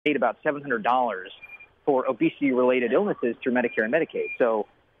paid about $700 for obesity-related illnesses through Medicare and Medicaid. So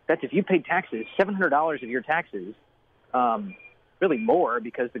that's if you paid taxes, $700 of your taxes, really more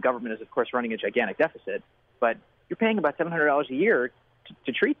because the government is, of course, running a gigantic deficit, but you're paying about $700 a year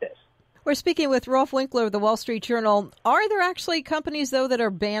to treat this. We're speaking with Rolf Winkler of the Wall Street Journal. Are there actually companies, though, that are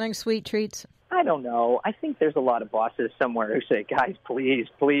banning sweet treats? I don't know. I think there's a lot of bosses somewhere who say, guys, please,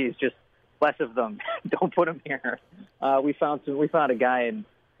 just less of them. Don't put them here. We found a guy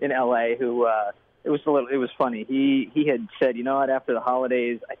in L.A. who it was funny. He had said, you know what, after the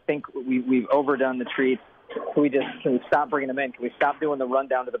holidays, I think we've overdone the treats. Can we stop bringing them in? Can we stop doing the run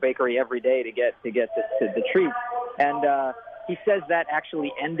down to the bakery every day to get to the treats? And he says that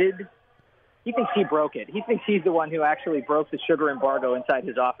actually ended. He thinks he broke it. He thinks he's the one who actually broke the sugar embargo inside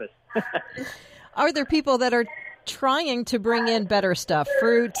his office. Are there people that are trying to bring in better stuff,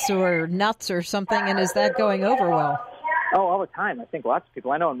 fruits or nuts or something, and is that going over well? Oh, all the time. I think lots of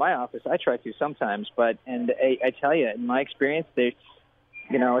people. I know in my office I try to sometimes, and I tell you, in my experience, at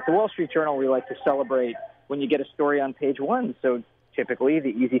the Wall Street Journal, we like to celebrate when you get a story on page one. So typically the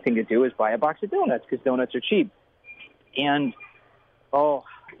easy thing to do is buy a box of donuts because donuts are cheap. And, woe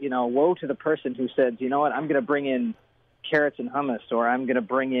to the person who says, you know what, I'm going to bring in carrots and hummus, or I'm going to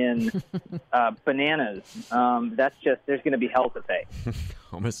bring in bananas. There's going to be hell to pay.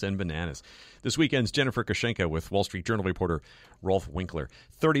 Hummus and bananas. This weekend's Jennifer Kushenka with Wall Street Journal reporter Rolf Winkler.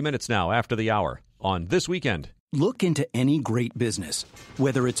 30 minutes now after the hour on This Weekend. Look into any great business,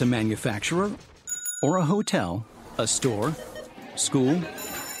 whether it's a manufacturer or a hotel, a store, school,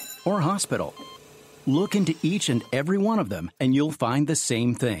 or hospital. Look into each and every one of them, and you'll find the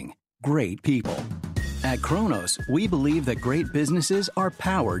same thing: great people. At Kronos, we believe that great businesses are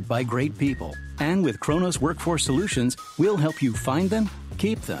powered by great people. And with Kronos Workforce Solutions, we'll help you find them,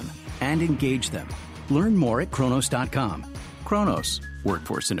 keep them, and engage them. Learn more at Kronos.com. Kronos,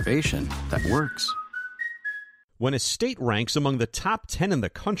 workforce innovation that works. When a state ranks among the top 10 in the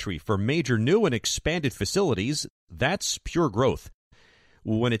country for major new and expanded facilities, that's pure growth.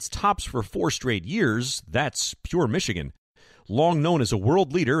 When it's tops for 4 straight years, that's pure Michigan. Long known as a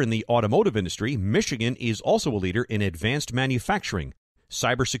world leader in the automotive industry, Michigan is also a leader in advanced manufacturing,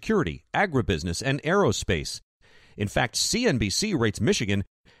 cybersecurity, agribusiness, and aerospace. In fact, CNBC rates Michigan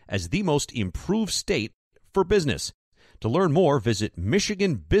as the most improved state for business. To learn more, visit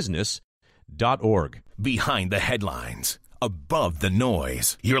michiganbusiness.org. Behind the headlines, above the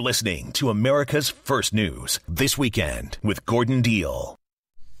noise, you're listening to America's First News, This Weekend with Gordon Deal.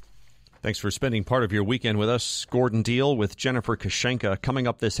 Thanks for spending part of your weekend with us. Gordon Deal with Jennifer Kushenka. Coming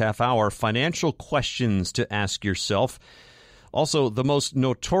up this half hour, financial questions to ask yourself. Also, the most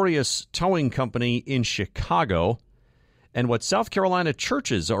notorious towing company in Chicago, and what South Carolina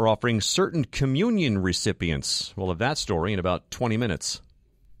churches are offering certain communion recipients. We'll have that story in about 20 minutes.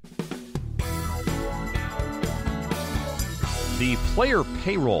 The player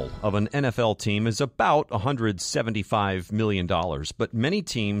payroll of an NFL team is about $175 million, but many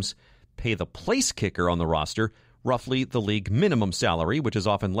teams pay the place kicker on the roster roughly the league minimum salary, which is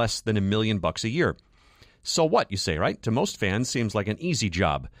often less than $1 million a year. So what, you say, right? To most fans, seems like an easy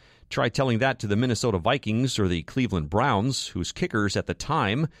job. Try telling that to the Minnesota Vikings or the Cleveland Browns, whose kickers at the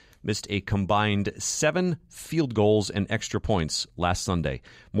time missed a combined 7 field goals and extra points last Sunday.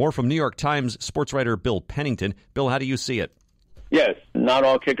 More from New York Times sports writer Bill Pennington. Bill, how do you see it? Yes, not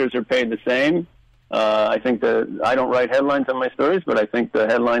all kickers are paid the same. I think I don't write headlines on my stories, but I think the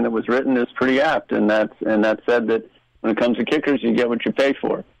headline that was written is pretty apt, and that said that when it comes to kickers, you get what you pay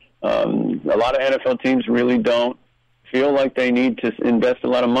for. A lot of NFL teams really don't feel like they need to invest a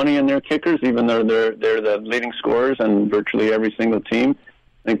lot of money in their kickers, even though they're the leading scorers on virtually every single team.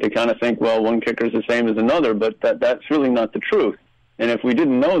 I think they kind of think, well, one kicker is the same as another, but that's really not the truth. And if we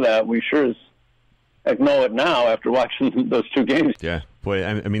didn't know that, we sure as heck know it now after watching those 2 games. Yeah, boy,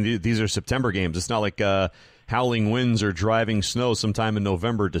 I mean, these are September games. It's not like howling winds or driving snow sometime in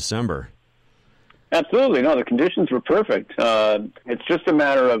November, December. Absolutely. No, the conditions were perfect. It's just a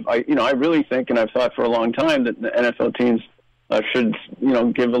matter of, I really think, and I've thought for a long time, that the NFL teams should,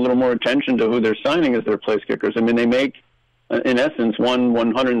 give a little more attention to who they're signing as their place kickers. I mean, they make, in essence,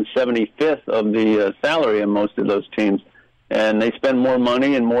 175th of the salary in most of those teams. And they spend more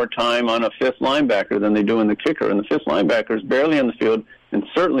money and more time on a 5th linebacker than they do in the kicker. And the 5th linebacker is barely on the field and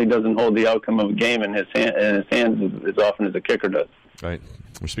certainly doesn't hold the outcome of a game in his hands as often as a kicker does. Right.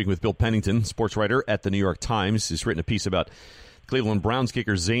 We're speaking with Bill Pennington, sports writer at the New York Times. He's written a piece about Cleveland Browns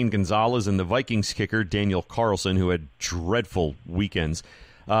kicker Zane Gonzalez and the Vikings kicker Daniel Carlson, who had dreadful weekends.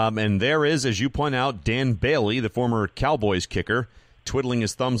 And there is, as you point out, Dan Bailey, the former Cowboys kicker, twiddling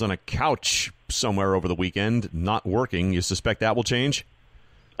his thumbs on a couch somewhere over the weekend, not working. You suspect that will change?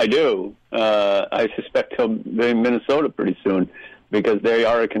 I do. I suspect he'll be in Minnesota pretty soon because they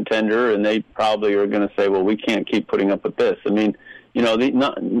are a contender, and they probably are going to say, well, we can't keep putting up with this. I mean,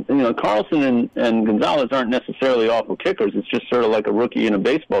 Carlson and Gonzalez aren't necessarily awful kickers. It's just sort of like a rookie in a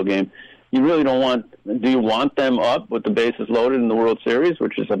baseball game. You really do you want them up with the bases loaded in the World Series,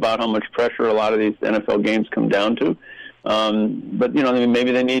 which is about how much pressure a lot of these NFL games come down to. But,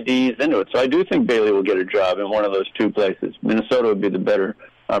 maybe they need to ease into it. So I do think Bailey will get a job in one of those two places. Minnesota would be the better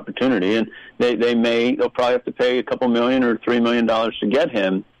opportunity. And they'll probably have to pay a couple million or $3 million to get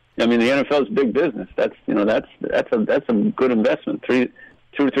him. I mean, the NFL is big business. That's a good investment. $2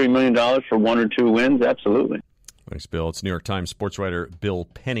 or $3 million for 1 or 2 wins. Absolutely. Thanks, Bill. It's New York Times sports writer Bill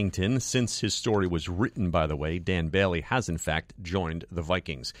Pennington. Since his story was written, by the way, Dan Bailey has, in fact, joined the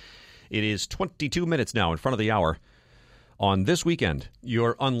Vikings. It is 22 minutes now in front of the hour. On This Weekend,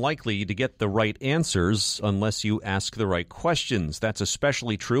 you're unlikely to get the right answers unless you ask the right questions. That's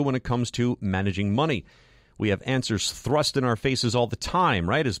especially true when it comes to managing money. We have answers thrust in our faces all the time,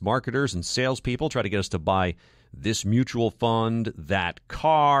 right? As marketers and salespeople try to get us to buy this mutual fund, that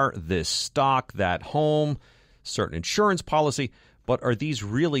car, this stock, that home, certain insurance policy. But are these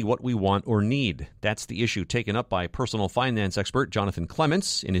really what we want or need? That's the issue taken up by personal finance expert Jonathan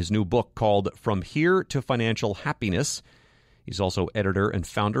Clements in his new book called From Here to Financial Happiness. He's also editor and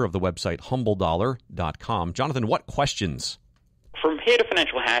founder of the website HumbleDollar.com. Jonathan, what questions? From Here to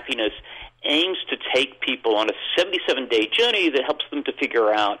Financial Happiness aims to take people on a 77-day journey that helps them to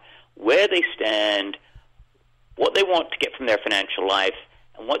figure out where they stand, what they want to get from their financial life,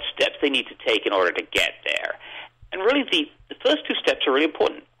 and what steps they need to take in order to get there. And really, the first 2 steps are really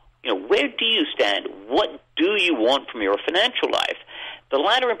important. Where do you stand? What do you want from your financial life? The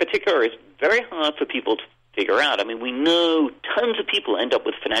latter in particular is very hard for people to figure out. I mean, we know tons of people end up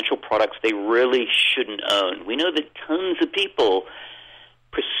with financial products they really shouldn't own. We know that tons of people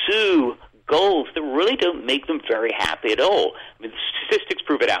pursue goals that really don't make them very happy at all. I mean, the statistics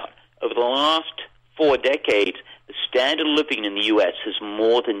prove it out. Over the last 4 decades, the standard of living in the U.S. has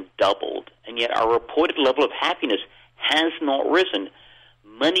more than doubled, and yet our reported level of happiness has not risen.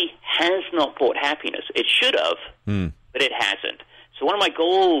 Money has not brought happiness. It should have, but it hasn't. So one of my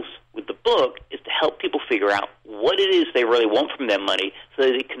goals with the book is to help people figure out what it is they really want from their money so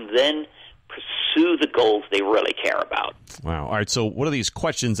that they can then pursue the goals they really care about. Wow. All right, so what are these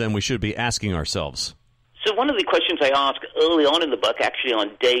questions then we should be asking ourselves? So one of the questions I ask early on in the book, actually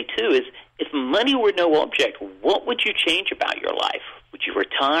on day 2, is if money were no object, what would you change about your life? Would you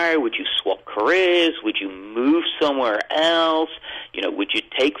retire? Would you swap careers? Would you move somewhere else? Would you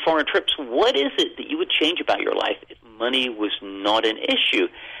take foreign trips? What is it that you would change about your life if money was not an issue?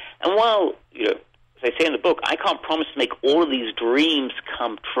 And while, as I say in the book, I can't promise to make all of these dreams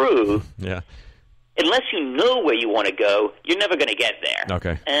come true. Yeah. Unless you know where you want to go, you're never going to get there.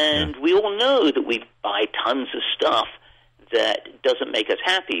 Okay. And we all know that we buy tons of stuff that doesn't make us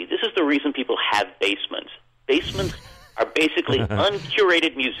happy. This is the reason people have basements. Basements are basically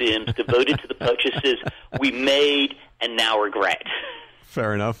uncurated museums devoted to the purchases we made and now regret.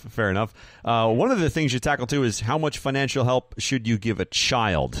 Fair enough. One of the things you tackle, too, is how much financial help should you give a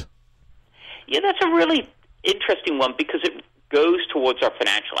child? Yeah, that's a really interesting one because it goes towards our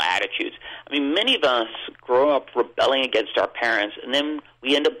financial attitudes. I mean, many of us grow up rebelling against our parents, and then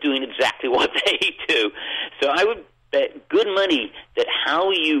we end up doing exactly what they do. So I would bet good money that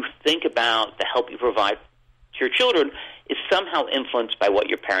how you think about the help you provide to your children is somehow influenced by what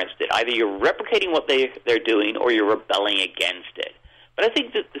your parents did. Either you're replicating what they're doing or you're rebelling against it. But I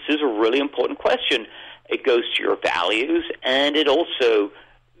think that this is a really important question. It goes to your values, and it also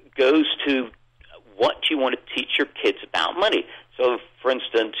goes to what you want to teach your kids about money. So, for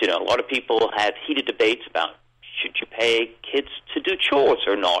instance, a lot of people have heated debates about should you pay kids to do chores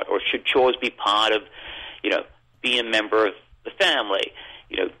or not, or should chores be part of, being a member of the family.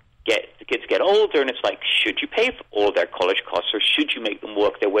 The kids get older, and it's like, should you pay for all of their college costs, or should you make them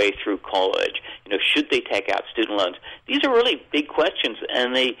work their way through college? Should they take out student loans? These are really big questions,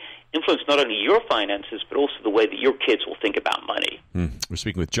 and they influence not only your finances, but also the way that your kids will think about money. We're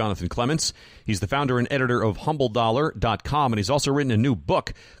speaking with Jonathan Clements. He's the founder and editor of HumbleDollar.com, and he's also written a new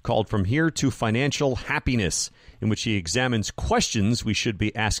book called From Here to Financial Happiness, in which he examines questions we should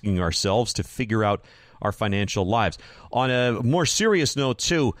be asking ourselves to figure out our financial lives. On a more serious note,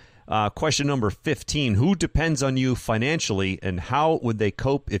 too, question number 15, who depends on you financially, and how would they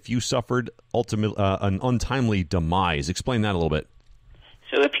cope if you suffered an untimely demise? Explain that a little bit.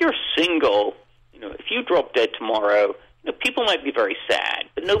 So if you're single, if you drop dead tomorrow, people might be very sad,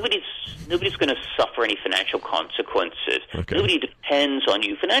 but nobody's going to suffer any financial consequences. Okay. Nobody depends on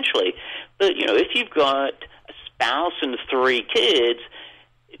you financially. But, if you've got a spouse and 3 kids,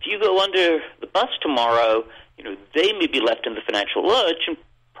 if you go under the bus tomorrow, they may be left in the financial lurch, and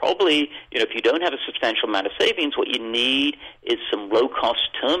probably, if you don't have a substantial amount of savings, what you need is some low-cost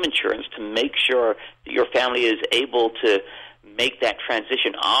term insurance to make sure that your family is able to make that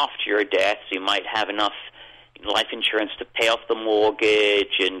transition after your death. So you might have enough life insurance to pay off the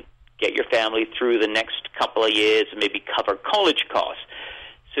mortgage and get your family through the next couple of years and maybe cover college costs.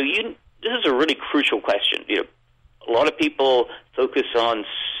 So this is a really crucial question. A lot of people focus on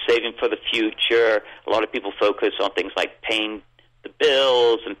saving for the future. A lot of people focus on things like paying the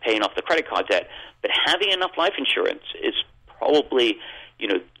bills and paying off the credit card debt. But having enough life insurance is probably,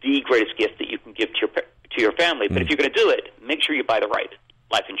 the greatest gift that you can give to your family. But if you're going to do it, make sure you buy the right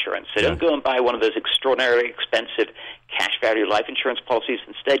life insurance. So don't go and buy one of those extraordinarily expensive cash value life insurance policies.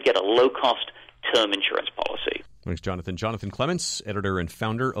 Instead, get a low-cost term insurance policy. Thanks, Jonathan. Jonathan Clements, editor and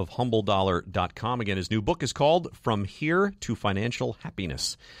founder of HumbleDollar.com. Again, his new book is called From Here to Financial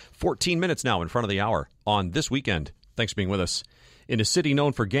Happiness. 14 minutes now in front of the hour on This Weekend. Thanks for being with us. In a city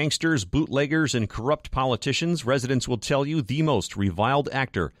known for gangsters, bootleggers, and corrupt politicians, residents will tell you the most reviled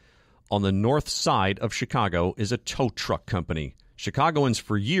actor on the north side of Chicago is a tow truck company. Chicagoans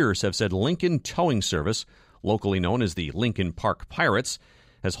for years have said Lincoln Towing Service, locally known as the Lincoln Park Pirates,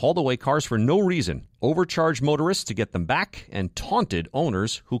 has hauled away cars for no reason, overcharged motorists to get them back, and taunted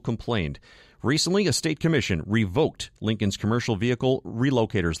owners who complained. Recently, a state commission revoked Lincoln's commercial vehicle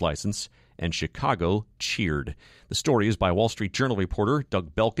relocator's license, and Chicago cheered. The story is by Wall Street Journal reporter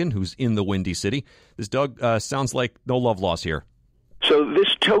Doug Belkin, who's in the Windy City. This, Doug, sounds like no love lost here. So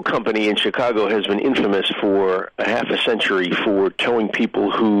this tow company in Chicago has been infamous for a half a century for towing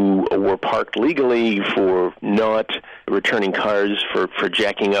people who were parked legally, for not returning cars, for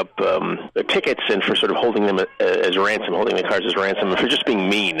jacking up tickets, and for sort of holding them as ransom, holding the cars as ransom, and for just being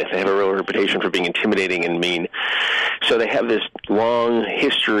mean. They have a real reputation for being intimidating and mean. So they have this long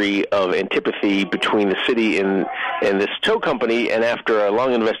history of antipathy between the city and this tow company, and after a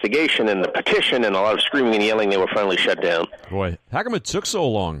long investigation and the petition and a lot of screaming and yelling, they were finally shut down. Boy, how come it took so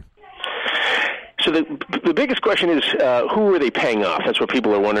long? So the biggest question is who are they paying off? That's what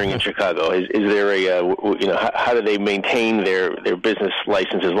people are wondering in Chicago. Is there a how do they maintain their business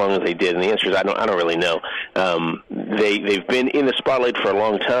license as long as they did? And the answer is I don't really know. They've been in the spotlight for a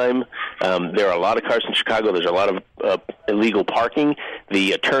long time. There are a lot of cars in Chicago. There's a lot of illegal parking.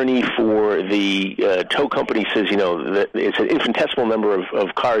 The attorney for the tow company says that it's an infinitesimal number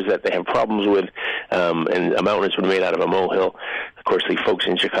of cars that they have problems with, and a mountain has been made out of a molehill. Of course, the folks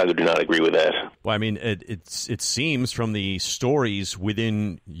in Chicago do not agree with that. Well, I mean, it seems from the stories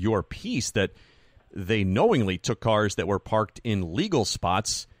within your piece that they knowingly took cars that were parked in legal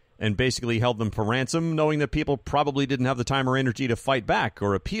spots and basically held them for ransom, knowing that people probably didn't have the time or energy to fight back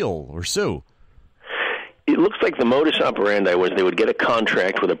or appeal or sue. It looks like the modus operandi was they would get a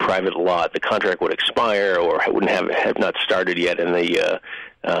contract with a private lot. The contract would expire or wouldn't have not started yet, and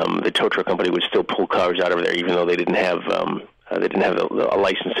the tow truck company would still pull cars out of there, even though they didn't have a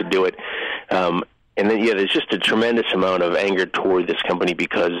license to do it. And then, there's just a tremendous amount of anger toward this company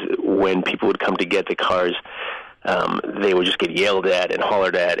because when people would come to get the cars, they would just get yelled at and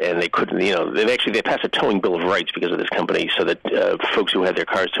hollered at, and they couldn't, they passed a towing bill of rights because of this company so that folks who had their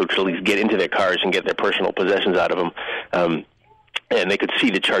cars towed could at least get into their cars and get their personal possessions out of them. And they could see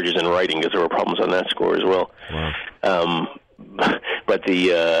the charges in writing because there were problems on that score as well. Wow. But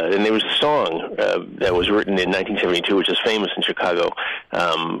and there was a song that was written in 1972, which is famous in Chicago,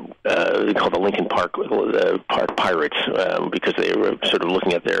 called the Lincoln Park Pirates, because they were sort of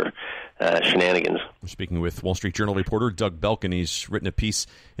looking at their shenanigans. We're speaking with Wall Street Journal reporter Doug Belkin. He's written a piece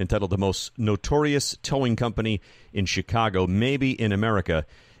entitled "The Most Notorious Towing Company in Chicago, Maybe in America,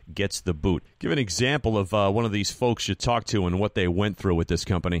 Gets the Boot." Give an example of one of these folks you talked to and what they went through with this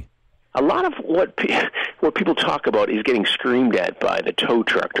company. A lot of what people talk about is getting screamed at by the tow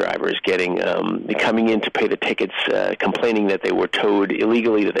truck drivers, coming in to pay the tickets, complaining that they were towed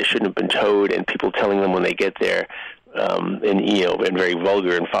illegally, that they shouldn't have been towed, and people telling them when they get there, in very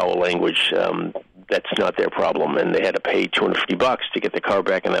vulgar and foul language, that's not their problem, and they had to pay $250 to get their car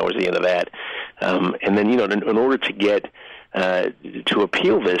back, and that was the end of that. And then, in order to get to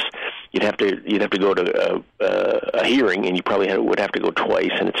appeal this, you'd have to go to a hearing, and you probably would have to go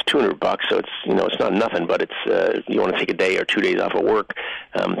twice, and it's $200. So it's not nothing, but it's you want to take a day or 2 days off of work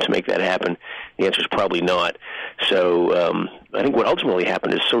to make that happen. The answer is probably not. So I think what ultimately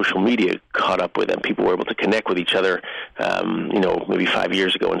happened is social media caught up with them. People were able to connect with each other, maybe 5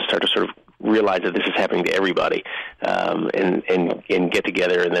 years ago, and start to sort of realize that this is happening to everybody, and get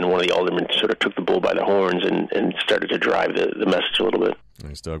together. And then one of the aldermen sort of took the bull by the horns and started to drive the message a little bit.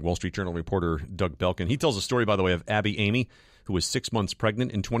 Thanks, Doug. Wall Street Journal reporter Doug Belkin. He tells a story, by the way, of Abby Amy, who who was 6 months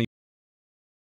pregnant in